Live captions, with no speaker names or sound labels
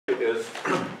is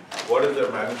what is a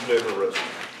manipulator wrist?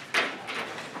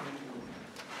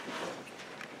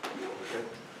 Okay.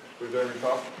 We're going to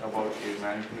talk about a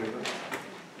manipulator.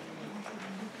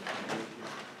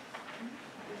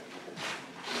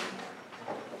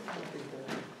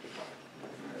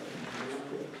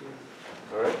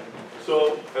 Alright.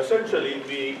 So essentially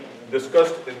we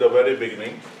discussed in the very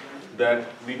beginning that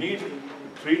we need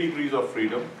 3 degrees of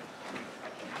freedom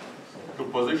to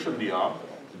position the arm.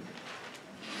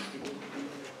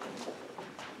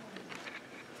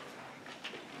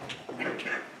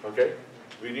 Okay,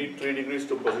 we need 3 degrees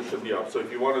to position the arm. So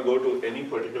if you want to go to any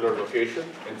particular location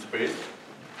in space,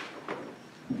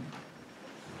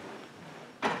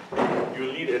 you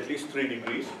will need at least 3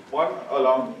 degrees, one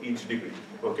along each degree,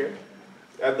 okay,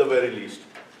 at the very least.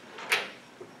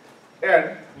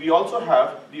 And we also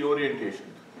have the orientation,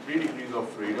 3 degrees of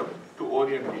freedom to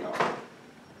orient the arm.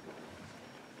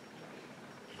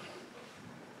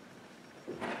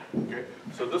 Okay,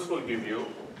 so this will give you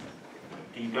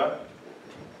theta,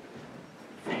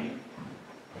 phi,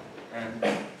 and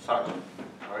psi,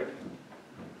 right?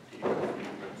 Theta, phi,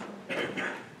 and psi.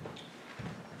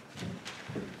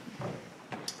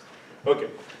 Okay,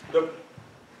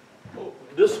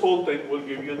 this whole thing will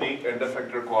give you the end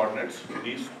effector coordinates.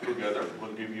 These together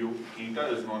will give you theta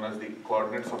is known as the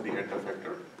coordinates of the end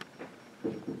effector.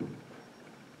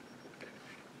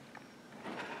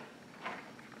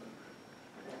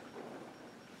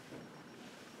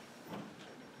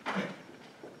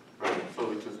 So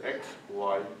which is x,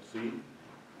 y, z.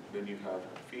 Then you have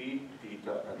phi,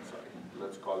 theta, and psi.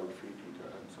 Let's call it phi, theta,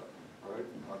 and psi. Alright,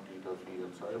 not theta, phi,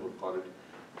 and psi. We'll call it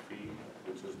phi,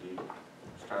 which is the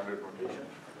standard notation,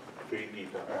 phi,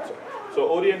 theta, and psi. So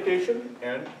orientation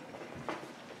and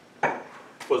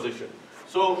position.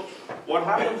 So what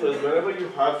happens is whenever you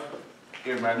have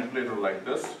a manipulator like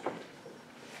this,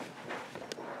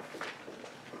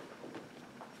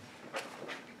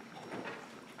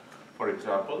 for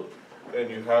example, and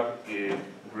you have a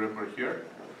gripper here,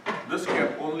 this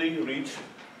can only reach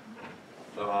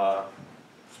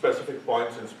specific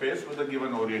points in space with a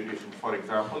given orientation. For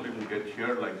example, it will get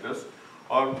here like this,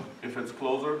 or if it's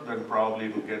closer, then probably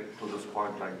it will get to this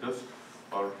point like this,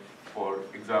 or for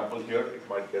example here, it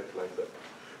might get like that.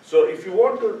 So if you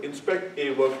want to inspect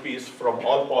a workpiece from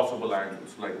all possible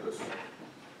angles like this,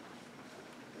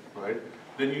 right,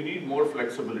 then you need more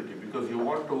flexibility because you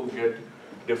want to get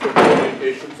different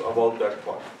orientations about that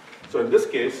point. So in this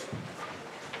case,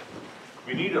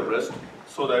 we need a wrist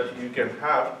so that you can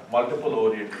have multiple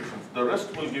orientations. The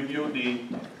wrist will give you the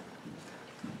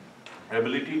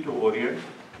ability to orient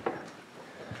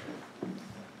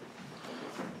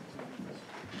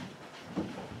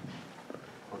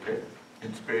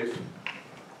in space.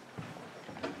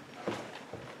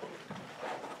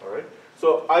 Alright.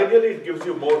 So ideally it gives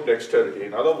you more dexterity.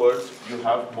 In other words, you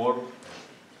have more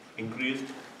increased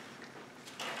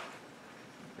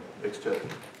dexterity.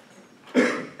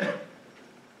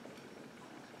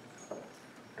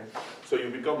 So you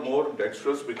become more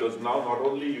dexterous because now not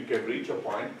only you can reach a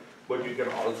point, but you can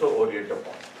also orient a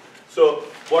point. So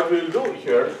what we will do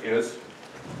here is,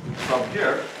 from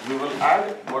here, we will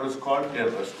add what is called a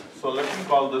wrist. So let me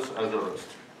call this as a wrist.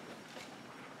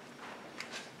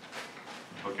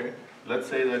 Okay, let's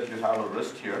say that you have a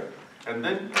wrist here, and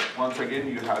then once again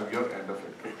you have your end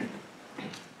effector.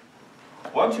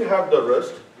 Once you have the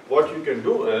wrist, what you can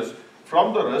do is,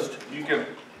 from the wrist, you can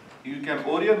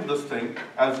orient this thing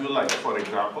as you like. For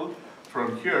example,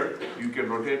 from here, you can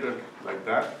rotate it like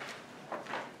that,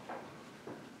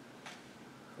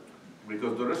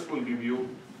 because the wrist will give you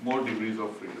more degrees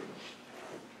of freedom.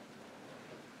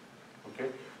 Okay,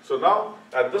 so now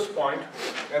at this point,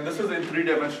 and this is in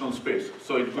 3-dimensional space,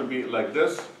 so it could be like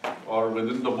this or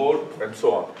within the board and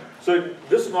so on. So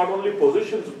this not only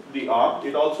positions the arm,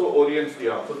 it also orients the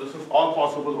arm. So this is all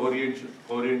possible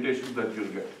orientations that you'll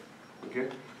get. Okay,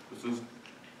 this is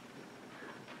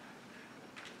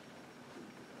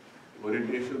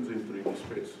orientations in 3D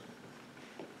space.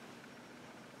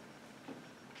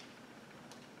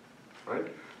 Right?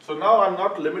 So now I'm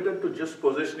not limited to just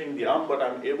positioning the arm, but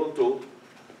I'm able to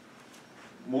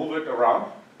move it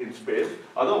around in space.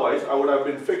 Otherwise, I would have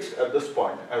been fixed at this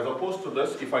point. As opposed to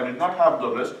this, if I did not have the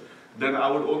wrist, then I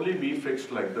would only be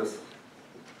fixed like this.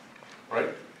 Right?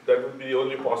 That would be the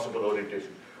only possible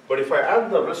orientation. But if I add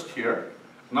the wrist here,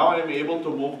 now I'm able to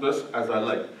move this as I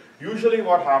like. Usually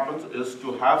what happens is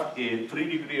to have a 3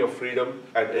 degree of freedom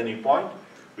at any point,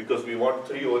 because we want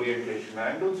 3 orientation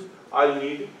angles, I'll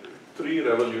need 3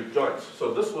 revolute joints.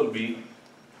 So this will be,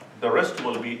 the wrist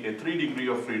will be a 3 degree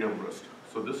of freedom wrist.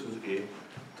 So this is a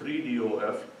 3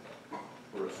 DOF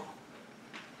wrist.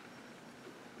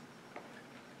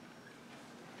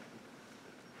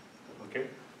 okay?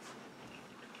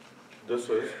 This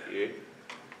is a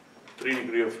 3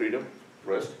 degree of freedom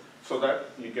wrist so that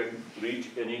you can reach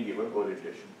any given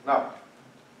orientation. Now,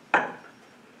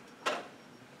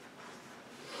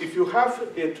 if you have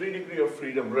a 3 degree of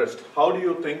freedom wrist, how do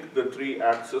you think the 3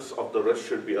 axes of the wrist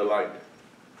should be aligned?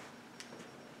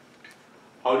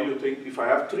 How do you think, if I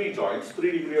have 3 joints,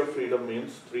 3 degree of freedom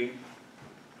means 3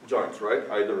 joints, right?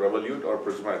 Either revolute or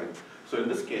prismatic. So in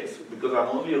this case, because I'm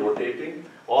only rotating,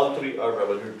 all 3 are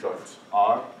revolute joints,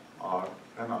 R,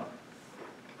 and R,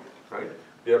 right?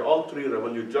 They are all 3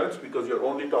 revolute joints because you're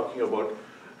only talking about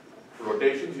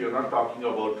rotations, you're not talking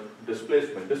about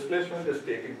displacement. Displacement is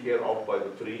taken care of by the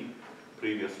 3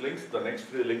 previous links. The next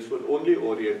 3 links will only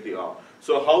orient the arm.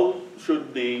 So how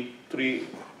should the 3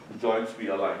 joints be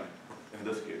aligned in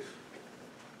this case?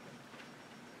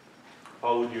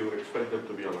 How would you expect them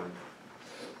to be aligned?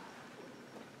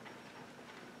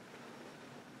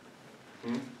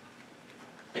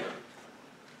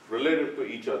 Relative to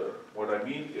each other. What I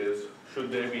mean is,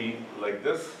 should they be like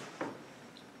this?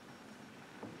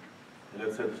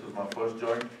 Let's say this is my first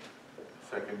joint,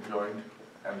 second joint,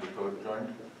 and the third joint.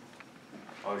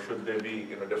 Or should they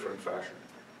be in a different fashion?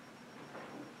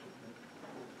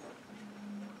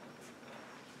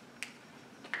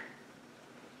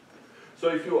 So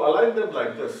if you align them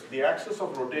like this, the axis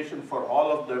of rotation for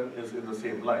all of them is in the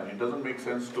same line. It doesn't make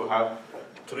sense to have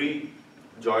 3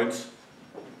 joints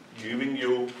giving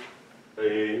you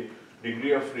a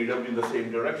degree of freedom in the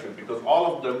same direction, because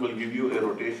all of them will give you a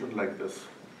rotation like this,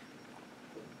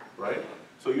 right?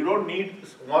 So you don't need,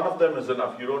 one of them is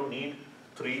enough. You don't need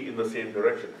 3 in the same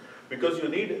direction, because you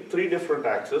need 3 different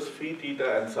axes. Phi,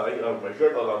 theta, and psi are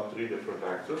measured along 3 different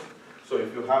axes. So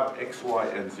if you have x, y,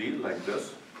 and z like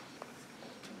this,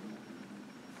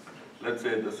 let's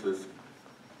say this is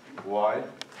y,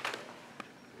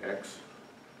 x,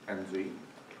 and z,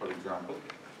 for example.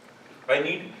 I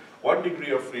need 1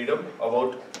 degree of freedom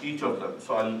about each of them.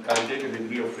 So I'll take a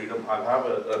degree of freedom. I'll have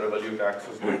a revolute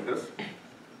axis like this,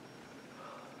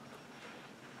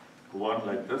 1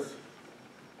 like this,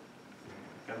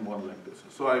 and 1 like this.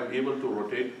 So I'm able to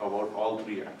rotate about all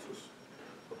 3 axes.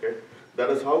 Okay, that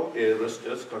is how a wrist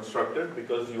is constructed,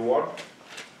 because you want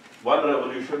 1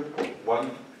 revolution,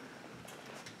 1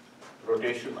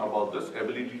 rotation about this,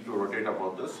 ability to rotate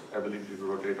about this, ability to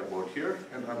rotate about here,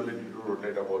 and ability to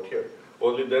rotate about here.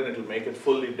 Only then it will make it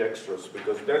fully dexterous,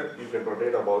 because then you can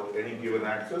rotate about any given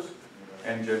axis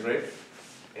and generate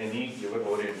any given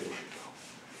orientation.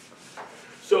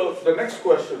 So the next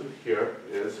question here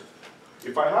is,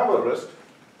 if I have a wrist,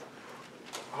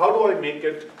 how do I make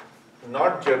it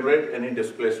not generate any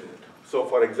displacement? So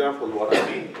for example, what I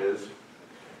mean is,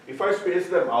 if I space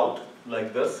them out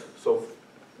like this, so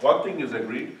one thing is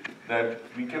agreed, that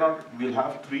we'll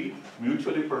have 3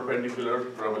 mutually perpendicular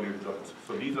revolute joints.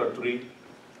 So these are 3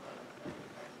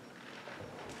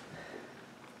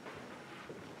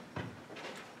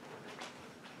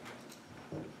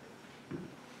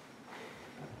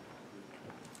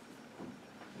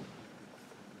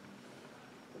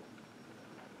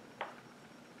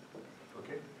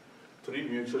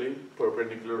 mutually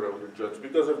perpendicular revolute joints,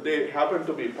 because if they happen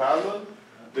to be parallel,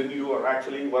 then you are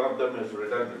actually, one of them is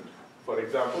redundant. For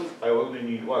example, I only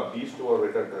need 1. These 2 are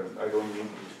redundant. I don't need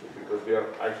these 2 because they are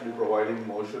actually providing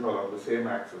motion along the same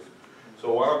axis.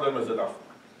 So one of them is enough.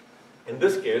 In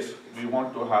this case, we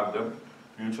want to have them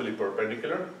mutually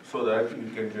perpendicular so that you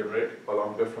can generate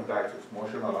along different axes,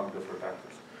 motion along different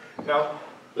axes. Now,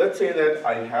 let's say that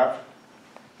I have,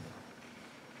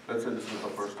 let's say this is the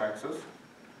first axis,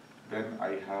 then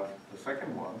I have the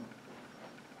second one,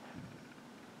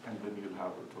 and then you'll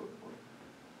have the third one.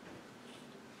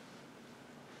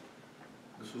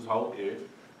 This is how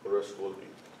a wrist will be.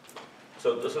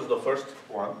 So this is the first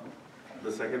one,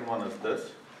 the second one is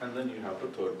this, and then you have the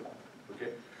third one,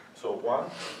 okay? So 1,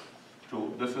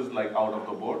 2, this is like out of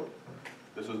the board,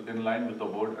 this is in line with the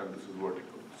board, and this is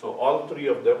vertical. So all 3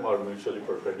 of them are mutually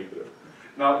perpendicular.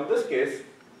 Now in this case,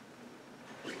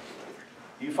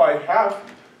 if I have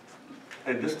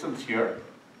a distance here,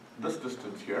 this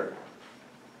distance here,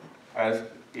 as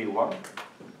A1,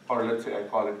 or let's say I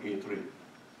call it A3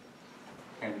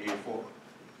 and A4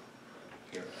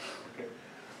 here. Okay.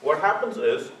 What happens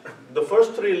is, the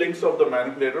first 3 links of the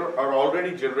manipulator are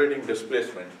already generating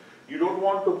displacement. You don't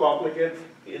want to complicate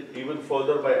it even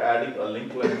further by adding a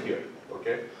link length here.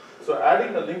 Okay. So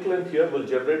adding a link length here will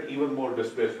generate even more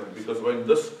displacement, because when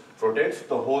this rotates,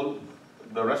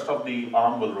 the rest of the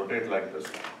arm will rotate like this.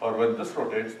 Or when this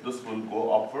rotates, this will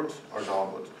go upwards or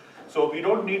downwards. So we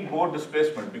don't need more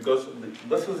displacement, because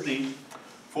this is the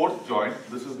 4th joint,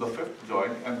 this is the 5th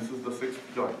joint, and this is the 6th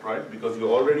joint, right? Because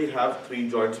you already have 3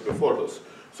 joints before this.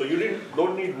 So you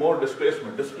don't need more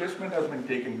displacement. Displacement has been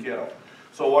taken care of.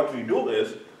 So what we do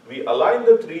is, we align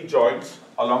the 3 joints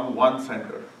along one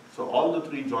center. So all the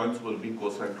 3 joints will be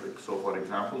concentric. So for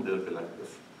example, they'll be like this.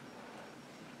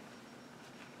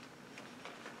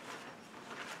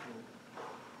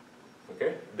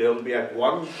 Okay, they'll be at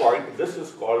one point. This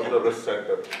is called the wrist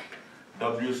center.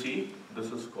 WC,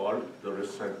 this is called the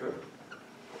wrist center.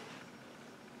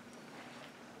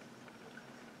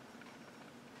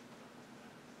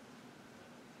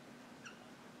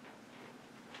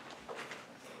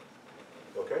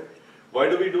 Okay, why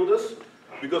do we do this?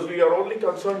 Because we are only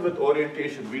concerned with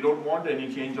orientation. We don't want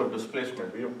any change of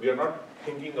displacement. We are not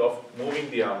thinking of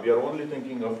moving the arm. We are only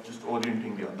thinking of just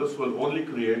orienting the arm. This will only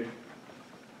create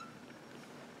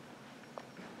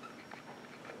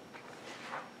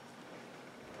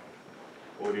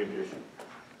orientation.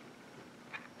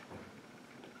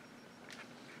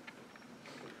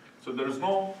 So there is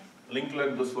no link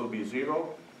length. This will be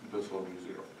 0, this will be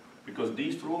 0. Because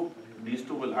these two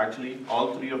will actually,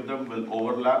 all 3 of them will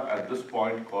overlap at this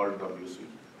point called WC.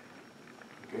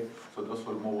 Okay, so this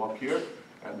will move up here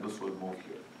and this will move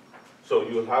here. So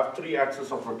you will have 3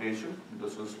 axes of rotation.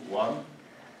 This is 1,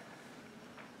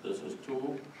 this is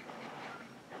 2,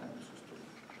 and this is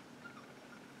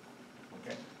 2.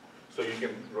 Okay, so you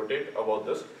can rotate about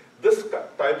this. This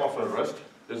type of a wrist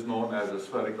is known as a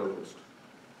spherical wrist.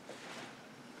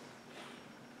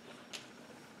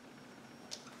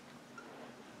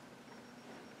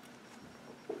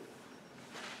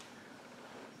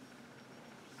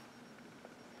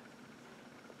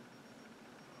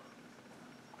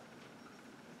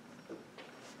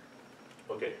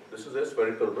 Okay, this is a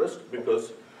spherical wrist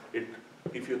because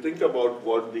if you think about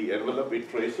what the envelope it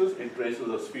traces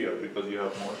a sphere because you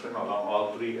have motion along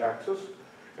all 3 axes,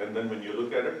 and then when you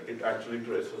look at it, it actually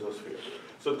traces a sphere.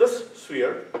 So this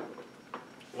sphere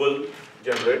will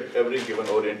generate every given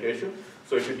orientation.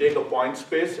 So if you take a point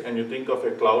space and you think of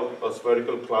a cloud, a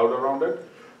spherical cloud around it,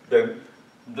 then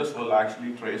this will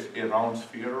actually trace a round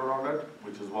sphere around it,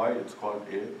 which is why it's called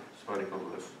a spherical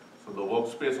wrist. So the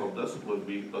workspace of this will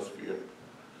be a sphere,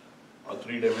 a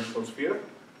 3-dimensional sphere,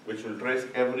 which will trace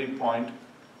every point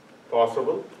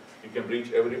possible. You can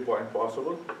reach every point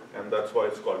possible, and that's why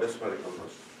it's called a spherical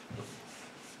wrist.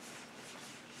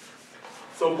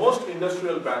 So most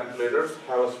industrial manipulators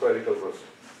have a spherical wrist.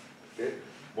 Okay?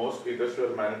 Most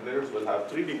industrial manipulators will have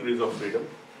 3 degrees of freedom.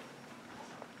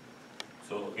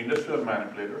 So industrial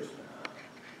manipulators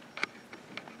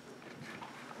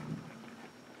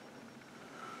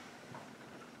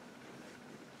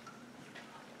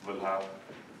will have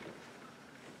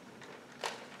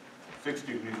 6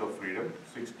 degrees of freedom,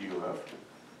 6 DOF,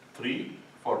 3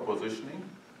 for positioning,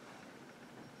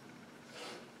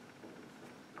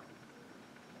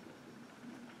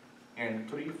 and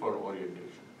 3 for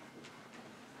orientation.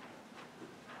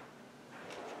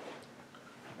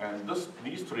 And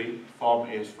these 3 form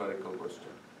a spherical wrist.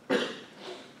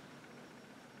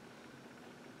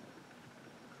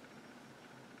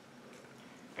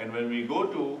 And when we go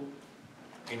to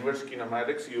inverse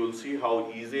kinematics, you will see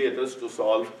how easy it is to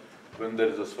solve when there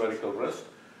is a spherical wrist.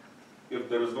 If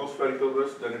there is no spherical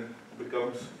wrist, then it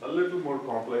becomes a little more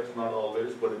complex, not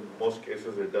always, but in most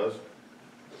cases it does,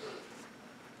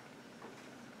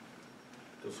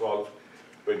 to solve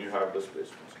when you have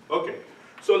displacements. Okay,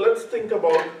 so let's think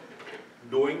about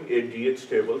doing a DH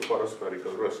table for a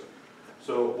spherical wrist.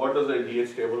 So what does a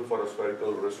DH table for a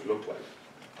spherical wrist look like?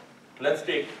 Let's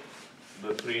take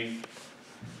the 3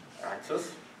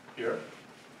 axes here.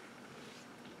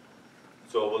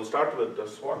 So we'll start with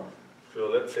this one. So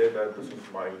let's say that this is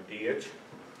my DH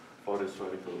for a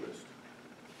spherical wrist.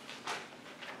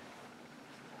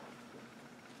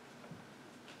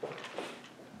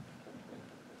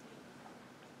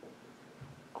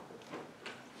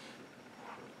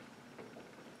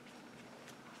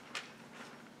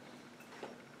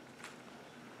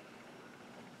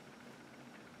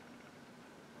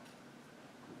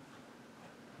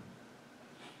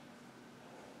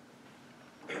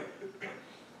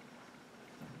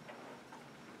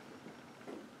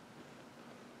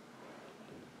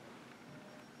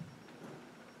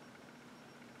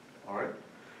 Alright,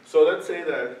 so let's say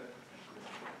that,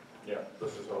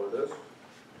 this is how it is.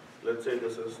 Let's say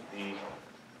this is the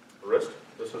wrist,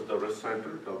 this is the wrist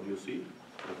center, WC,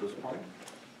 at this point.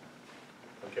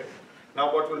 Okay,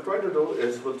 now what we'll try to do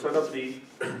is we'll set up the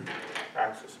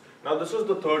axis. Now this is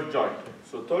the 3rd joint.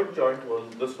 So 3rd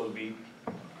joint, this will be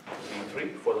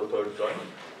D3 for the 3rd joint.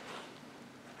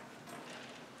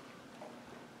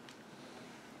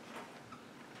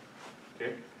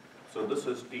 Okay, So this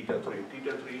is theta 3,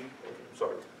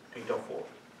 sorry, theta 4.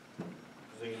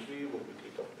 Z3 will be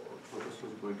theta 4. So this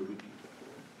is going to be theta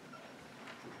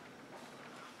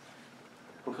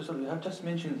 4. Professor, you have just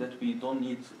mentioned that we don't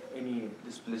need any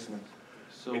displacement.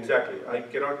 So exactly.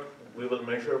 We won't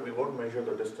measure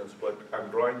the distance, but I'm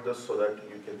drawing this so that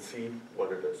you can see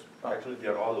what it is. Actually, they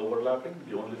are all overlapping.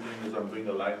 The only thing is I'm doing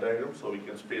a line diagram so we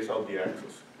can space out the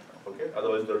axis. Okay?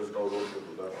 Otherwise, there is no room to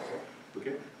do that.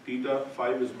 Okay? Theta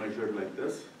 5 is measured like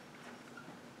this.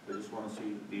 I just want to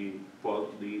see the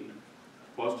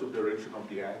positive direction of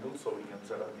the angle so we can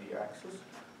set up the axis.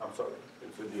 I'm sorry,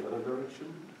 it's in the other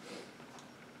direction.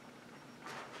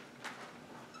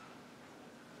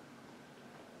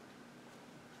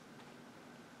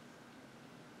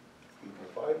 Theta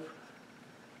 5,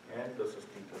 and this is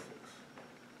theta 6.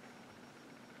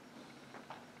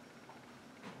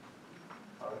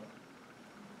 All right.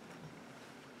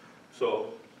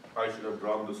 So I should have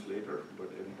drawn this later, but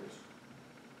anyways.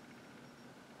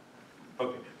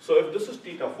 Okay, so if this is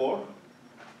theta 4,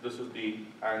 this is the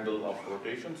angle of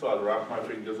rotation, so I'll wrap my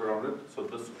fingers around it. So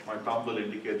this, my thumb will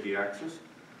indicate the axis.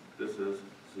 This is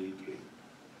Z3.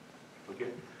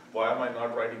 Okay, why am I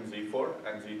not writing Z4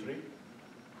 and Z3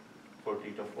 for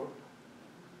theta 4?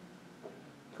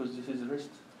 because this is rest.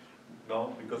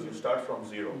 No, because you start from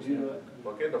 0.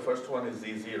 Okay, the first one is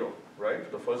Z0,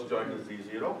 right? The first joint is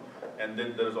Z0, and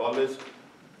then there is always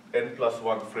n plus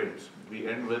 1 frames.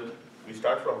 We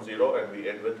start from 0 and we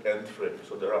end with nth frame.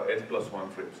 So there are n plus 1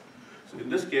 frames. So in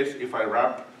this case, if I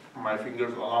wrap my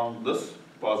fingers along this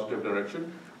positive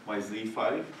direction, my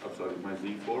Z4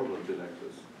 will be like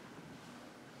this.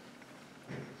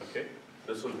 Okay,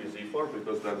 this will be Z4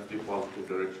 because that is the positive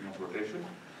direction of rotation.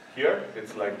 Here,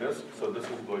 it's like this, so this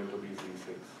is going to be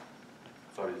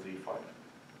Z5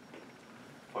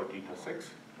 for theta 6.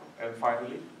 And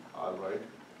finally, I'll write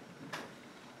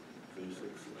Z6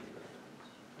 like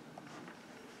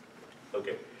that.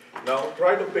 Okay, now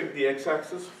try to pick the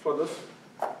x-axis for this.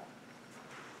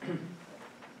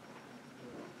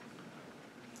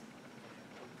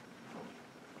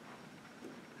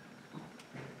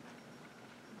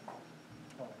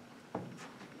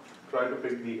 Try to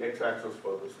pick the x-axis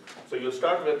for this. So you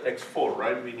start with x4,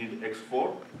 right? We need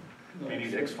x4, we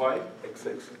need x5,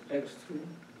 x6. X3.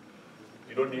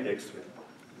 You don't need x3.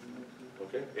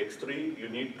 Okay, x3 you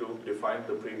need to define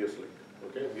the previous link.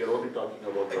 Okay, we are only talking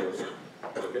about those.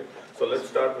 Okay, so let's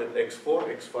start with x4,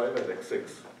 x5, and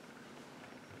x6.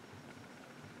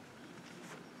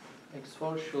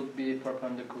 X4 should be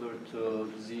perpendicular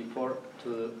to Z4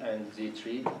 and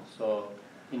Z3. So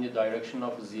in the direction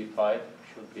of Z5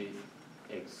 should be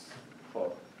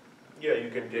X4. Yeah,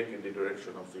 you can take in the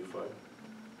direction of Z5.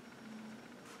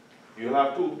 You'll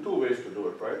have two ways to do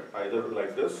it, right? Either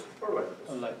like this or like this.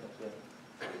 Like that, yeah.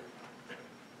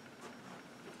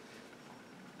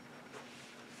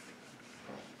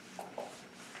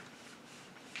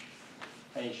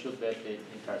 And it should be at the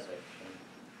intersection.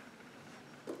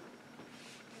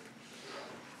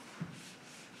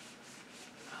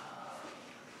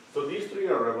 So these three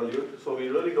are revolute, so we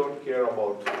really don't care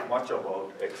much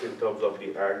about x in terms of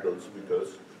the angles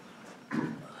because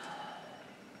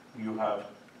you have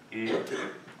A,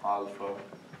 alpha,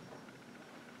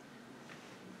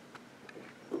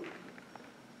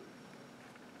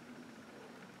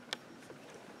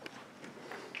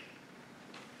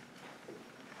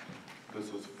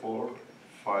 this is 4,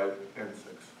 5, and 6.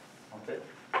 Okay,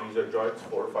 these are joints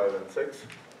 4, 5, and 6.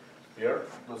 Here,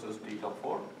 this is theta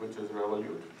 4, which is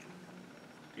revolute.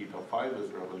 Theta 5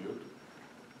 is revolute,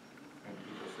 and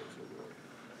theta 6 is revolute.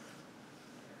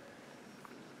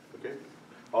 Okay,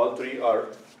 all three are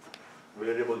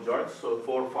variable joints, so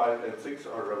 4, 5, and 6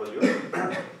 are revolute.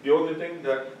 The only thing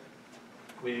that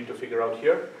we need to figure out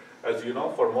here, as you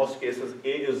know, for most cases, A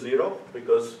is 0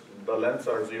 because the lengths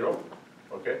are 0.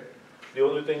 Okay, the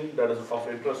only thing that is of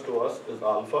interest to us is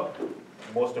alpha,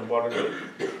 most importantly,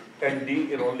 and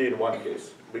D only in one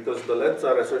case, because the lengths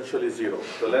are essentially 0.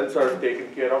 The lengths are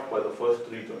taken care of by the first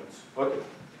three joints. Okay.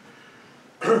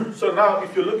 So now,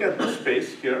 if you look at this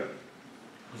space here,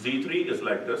 Z3 is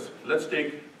like this. Let's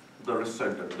take the wrist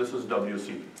center. This is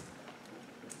WC.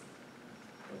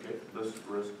 Okay, this is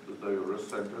the wrist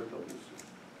center, WC.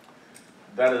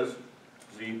 That is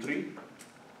Z3.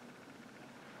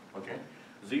 Okay,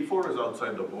 Z4 is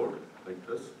outside the board, like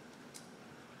this.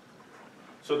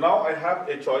 So now I have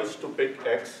a choice to pick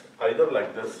x either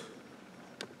like this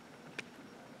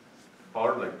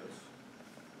or like this,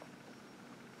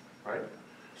 right?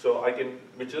 So I can,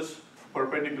 which is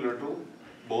perpendicular to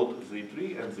both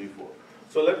Z3 and Z4.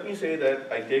 So let me say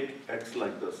that I take x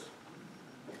like this.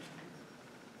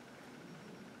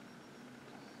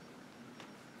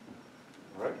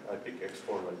 pick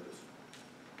x4 like this.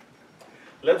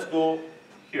 Let's go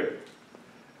here.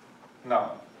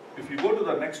 Now, if you go to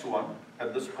the next one,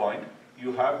 at this point,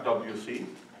 you have WC.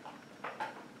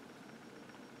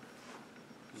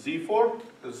 Z4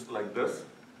 is like this.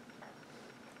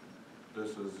 This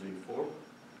is Z4.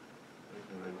 I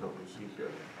can write WC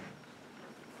here.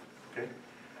 Okay.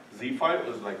 Z5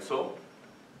 is like so.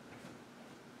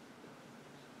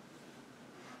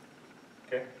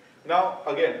 Okay. Now,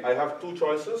 again, I have two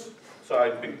choices. So I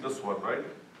picked this one, right?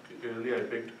 Clearly, I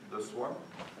picked this one.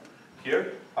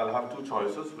 Here, I'll have two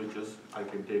choices, which is I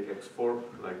can take x4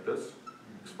 like this,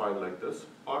 x5 like this,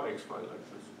 or x5 like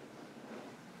this.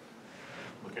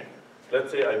 Okay.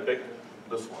 Let's say I pick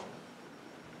this one.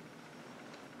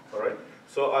 All right.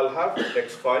 So I'll have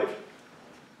x5.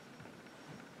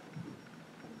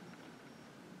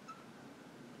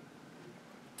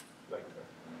 Like that.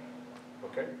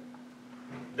 Okay.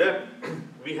 Then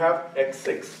we have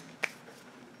x6.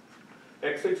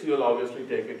 x6, you'll obviously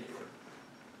take it here.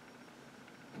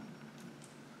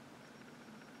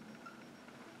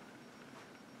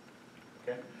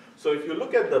 Okay. So if you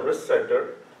look at the wrist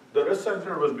center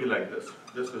will be like this.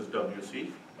 This is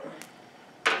WC.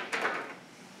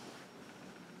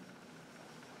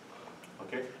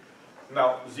 Okay.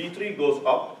 Now Z3 goes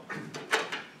up.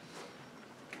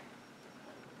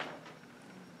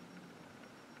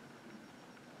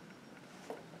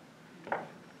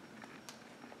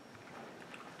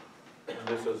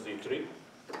 This is Z3.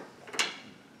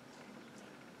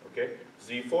 Okay.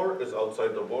 Z4 is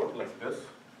outside the board like this.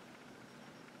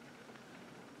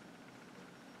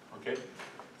 Okay.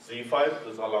 Z5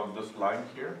 is along this line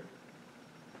here.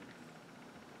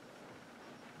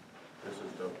 This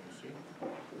is WC.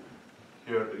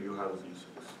 Here you have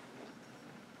Z6.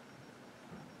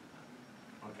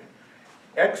 Okay.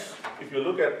 X, if you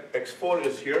look at X4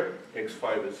 is here,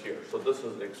 X5 is here. So this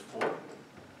is X4.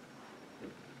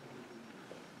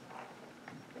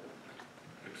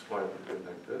 X5 will be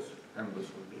like this, and this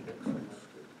will be X6.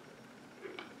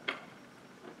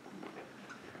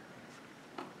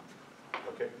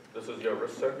 Okay, this is your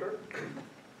wrist center.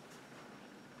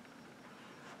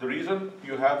 The reason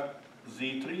you have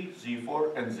Z3,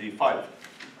 Z4, and Z5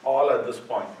 all at this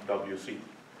point, WC.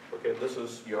 Okay, this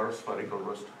is your spherical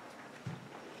wrist.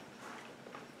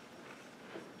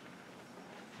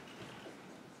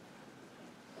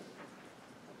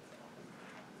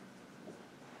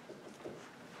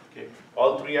 Okay,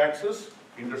 all three axes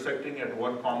intersecting at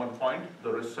one common point,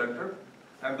 the wrist center,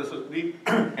 and this is the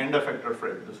end effector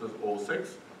frame. This is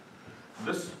O6.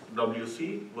 This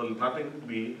WC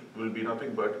will be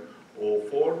nothing but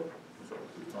O4, sorry,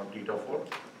 not theta 4,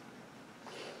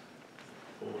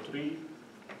 O3,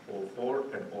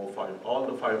 O4, and O5. All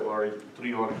the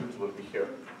three origins will be here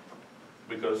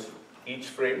because each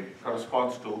frame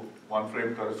corresponds to, one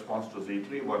frame corresponds to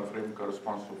Z3, one frame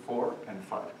corresponds to 4 and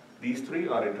 5. These three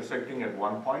are intersecting at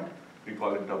one point. We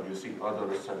call it WC, or the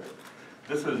wrist center.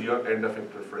 This is your end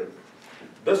effector frame.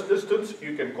 This distance,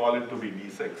 you can call it to be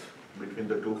D6 between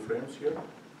the two frames here.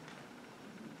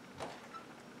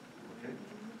 Okay.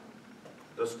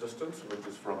 This distance, which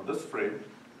is from this frame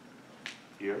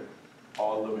here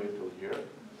all the way to here,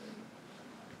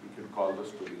 we can call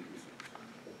this to be D6.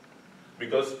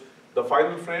 Because the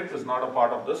final frame is not a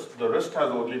part of this. The wrist has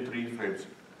only three frames.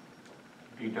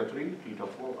 Theta 3, theta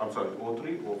 4, I'm sorry,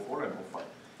 O3, O4, and O5.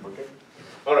 Okay?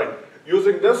 All right.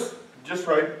 Using this, just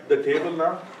write the table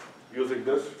now. Using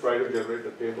this, try to generate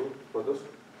a table for this.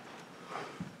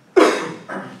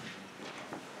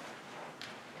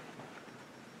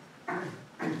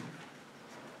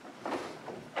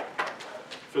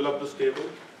 Fill up this table.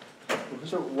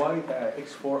 Professor, why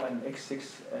X4 and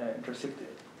X6 intersect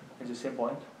at the same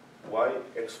point? Why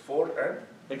X4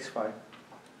 and? X5.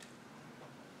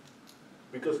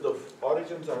 Because the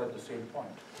origins are at the same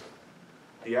point.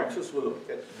 The axis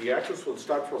will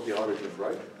start from the origin,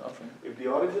 right? Okay. If the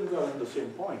origins are at the same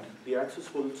point, the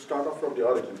axis will start off from the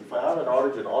origin. If I have an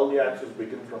origin, all the axes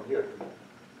begin from here,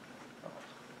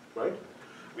 right?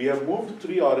 We have moved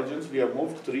three origins, we have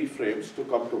moved three frames to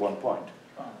come to one point.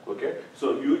 Okay?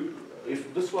 So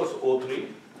if this was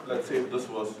O3, let's say if this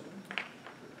was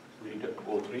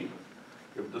O3,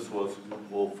 if this was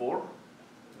O4,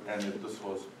 and if this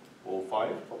was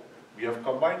O5, we have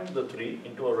combined the three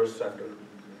into a wrist center.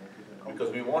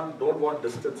 Because we don't want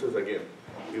distances again.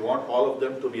 We want all of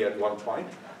them to be at one point.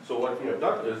 So what we have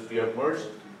done is we have merged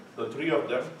the three of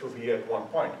them to be at one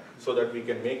point so that we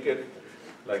can make it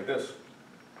like this.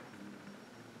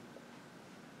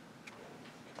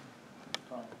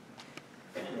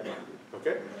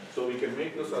 Okay? So we can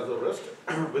make this as a wrist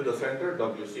with the center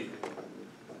WC.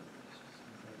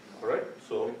 Alright?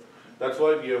 So That's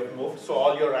why we have moved. So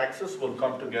all your axes will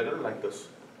come together like this.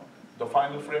 The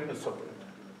final frame is separate.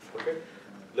 Okay?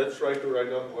 Let's try to write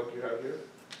down what you have here.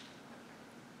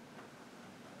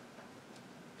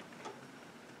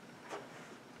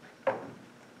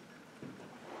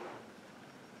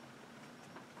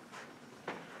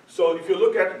 So if you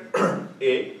look at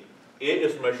A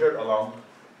is measured along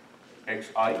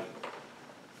xi,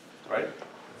 right?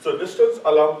 So distance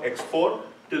along x4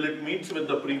 till it meets with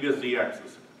the previous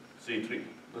z-axis, z3.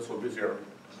 This will be 0.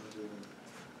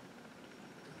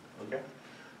 Okay.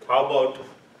 How about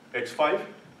x5?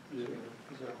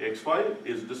 x5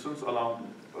 is distance along,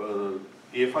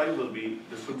 a5 will be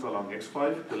distance along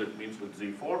x5 till it meets with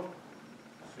z4,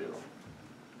 0.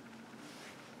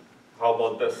 How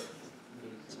about this?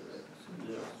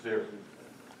 0.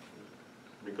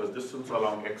 Because distance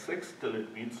along x6 till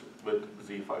it meets with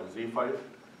z5. z5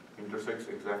 intersects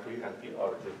exactly at the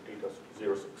origin, theta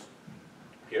 0, 6.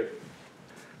 Here.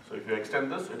 So if you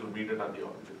extend this, it will meet it at the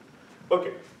origin.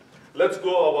 Okay. Let's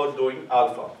go about doing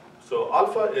alpha. So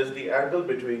alpha is the angle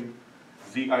between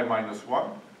zi minus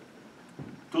 1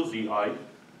 to zi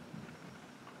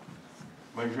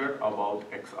measured about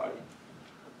xi.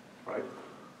 Right?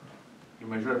 You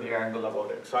measure the angle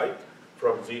about xi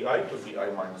from zi to zi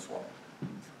minus 1.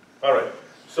 All right.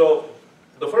 So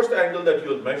the first angle that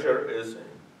you'll measure is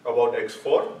about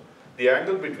x4. The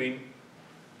angle between,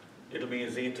 it will be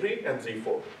z3 and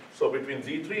z4. So between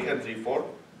z3 and z4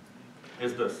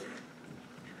 is this.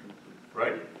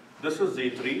 Right? This is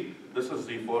z3, this is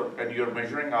z4, and you're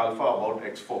measuring alpha about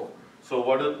x4. So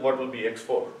what will be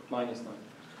x4? Minus 9.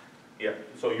 Yeah.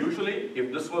 So usually,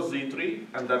 if this was z3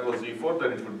 and that was z4,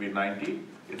 then it would be 90.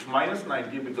 It's minus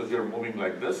 90 because you're moving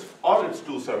like this, or it's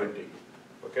 270.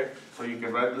 Okay? So you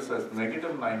can write this as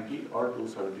negative 90 or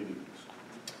 270 degrees.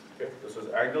 Okay? This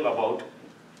is angle about,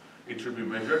 it should be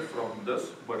measured from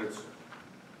this, but it's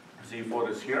z4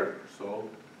 is here, so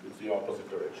it's the opposite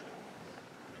direction.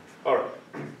 All right.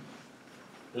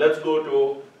 Let's go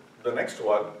to the next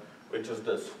one, which is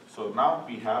this. So now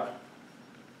we have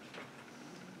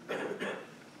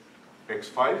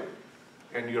x5,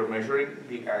 and you're measuring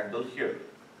the angle here.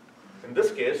 In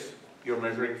this case, you're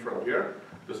measuring from here.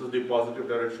 This is the positive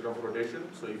direction of rotation.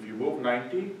 So if you move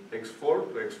 90,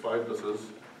 x4 to x5, this is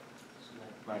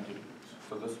 90 degrees.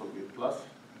 So this will be plus.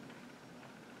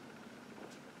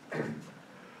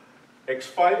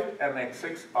 x5 and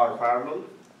x6 are parallel.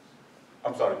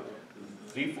 I'm sorry,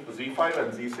 Z5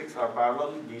 and Z6 are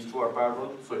parallel, these two are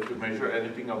parallel, so if you measure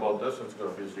anything about this, it's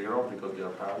going to be 0 because they are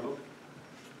parallel.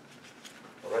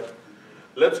 Alright,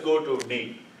 let's go to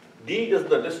D. D is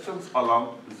the distance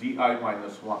along Zi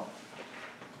minus 1.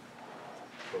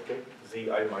 Okay, Zi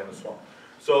minus 1.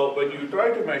 So when you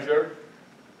try to measure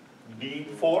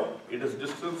D4, it is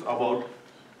distance about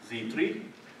Z3.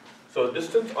 So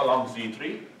distance along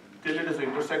Z3 till it is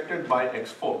intersected by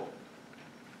X4.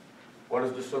 What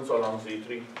is distance along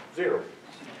Z3? 0.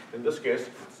 In this case,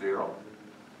 it's 0.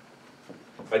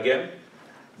 Again,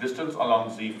 distance along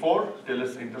Z4 till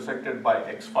it's intersected by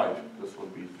X5. This will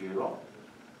be 0.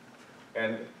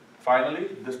 And finally,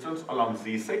 distance along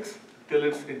Z6 till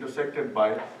it's intersected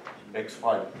by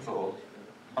X5. So,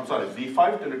 I'm sorry,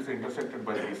 Z5 till it's intersected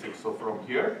by Z6. So from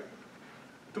here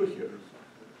to here,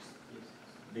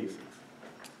 D6.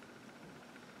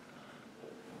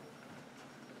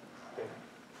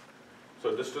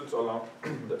 So distance along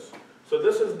this. So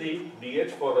this is the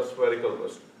DH for a spherical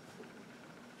wrist.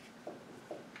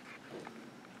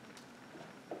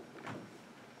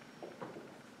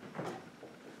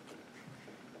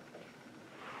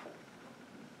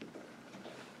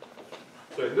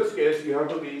 So in this case, you have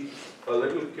to be a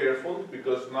little careful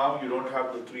because now you don't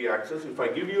have the 3 axes. If I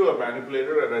give you a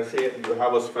manipulator and I say you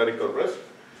have a spherical wrist,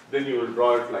 then you will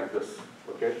draw it like this.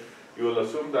 Okay? You will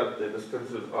assume that the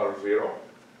distances are 0.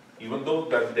 Even though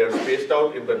that they are spaced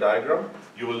out in the diagram,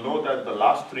 you will know that the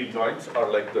last 3 joints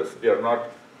are like this. They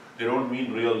don't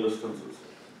mean real distances.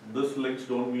 These links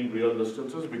don't mean real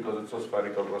distances because it's a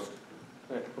spherical wrist.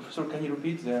 Professor, can you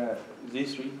repeat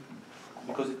these 3?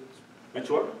 Because it's... Which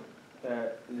one?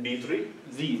 D3?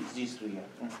 Z3,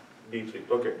 yeah. D3,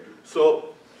 okay.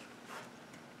 So,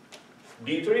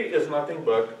 D3 is nothing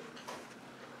but,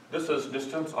 this is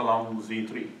distance along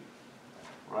Z3,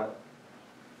 right?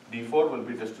 D4 will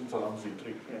be distance along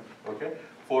Z3, yeah. Okay?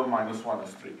 4 minus 1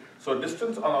 is 3. So,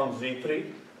 distance along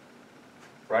Z3,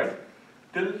 right,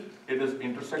 till it is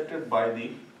intersected by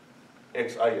the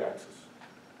XI axis,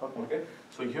 okay?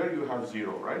 So, here you have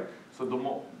 0, right? So, the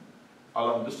more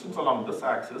distance along this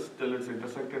axis till it's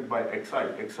intersected by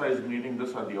XI. XI is meeting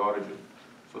this at the origin.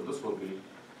 So this will be...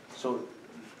 So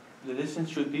the distance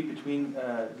should be between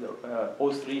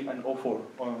O3 and O4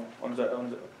 on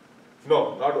the.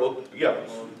 No, not O, yeah,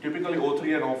 typically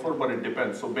O3 and O4, but it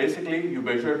depends. So basically, you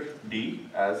measure D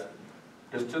as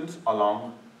distance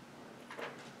along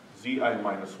Zi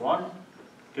minus 1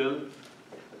 till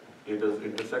it is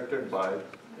intersected by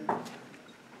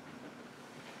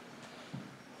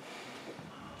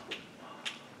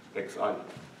Xi.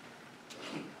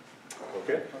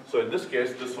 Okay, so in this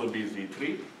case, this will be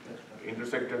Z3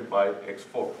 intersected by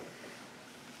X4.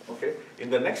 Okay, in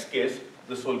the next case,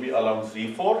 this will be along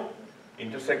Z4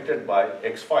 intersected by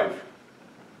X5.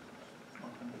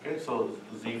 Okay, so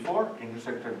Z4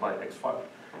 intersected by X5.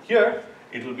 Here,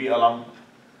 it will be along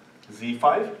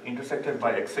Z5 intersected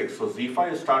by X6. So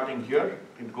Z5 is starting here,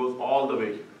 it goes all the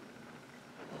way.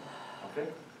 Okay,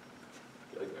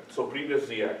 like that. So previous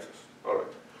Z-axis. All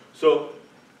right. So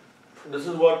this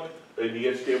is what a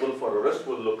DH table for a wrist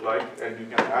will look like, and you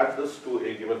can add this to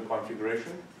a given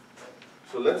configuration.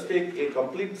 So let's take a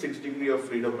complete 6 degree of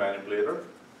freedom manipulator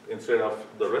instead of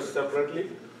the wrist separately.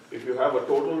 If you have a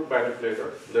total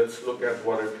manipulator, let's look at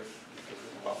what it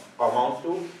amounts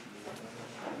to.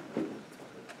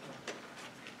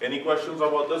 Any questions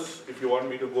about this? If you want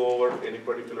me to go over any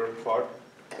particular part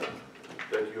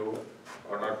that you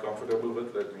are not comfortable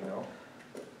with, let me know.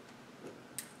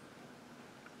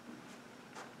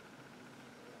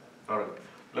 All right,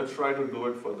 let's try to do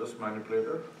it for this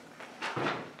manipulator.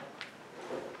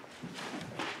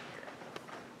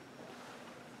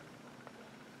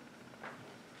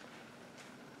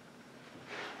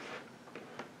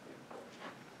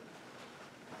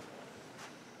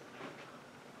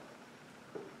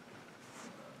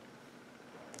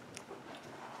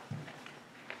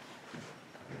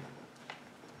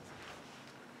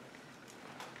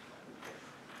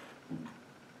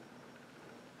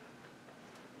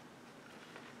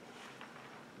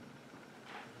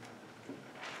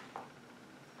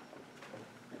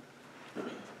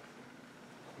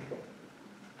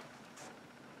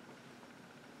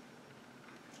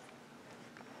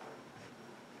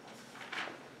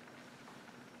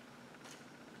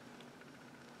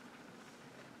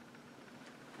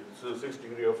 This is 6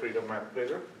 degree of freedom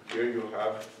manipulator. Here you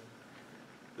have,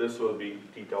 this will be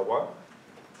θ1.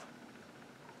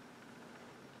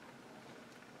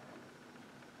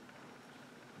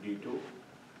 D2.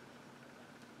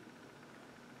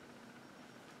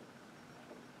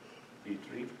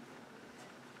 D3.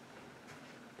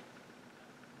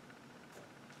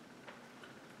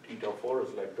 θ4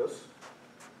 is like this.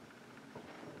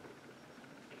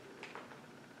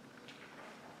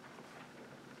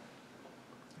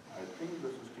 I think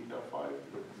this is θ5, let me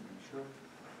be sure.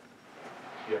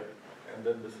 Yeah, and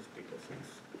then this is θ6.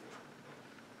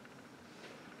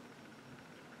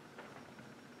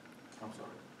 I'm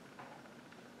sorry.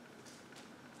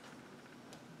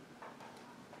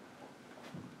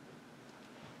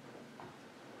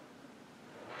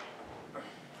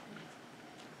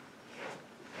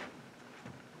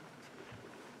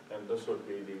 And this would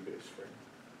be the base frame.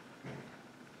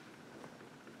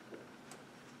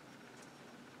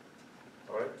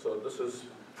 All right, so this is,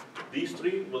 these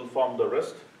three will form the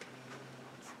wrist.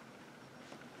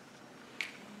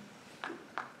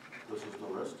 This is the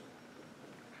wrist.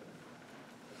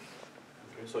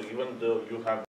 Okay, so even though you have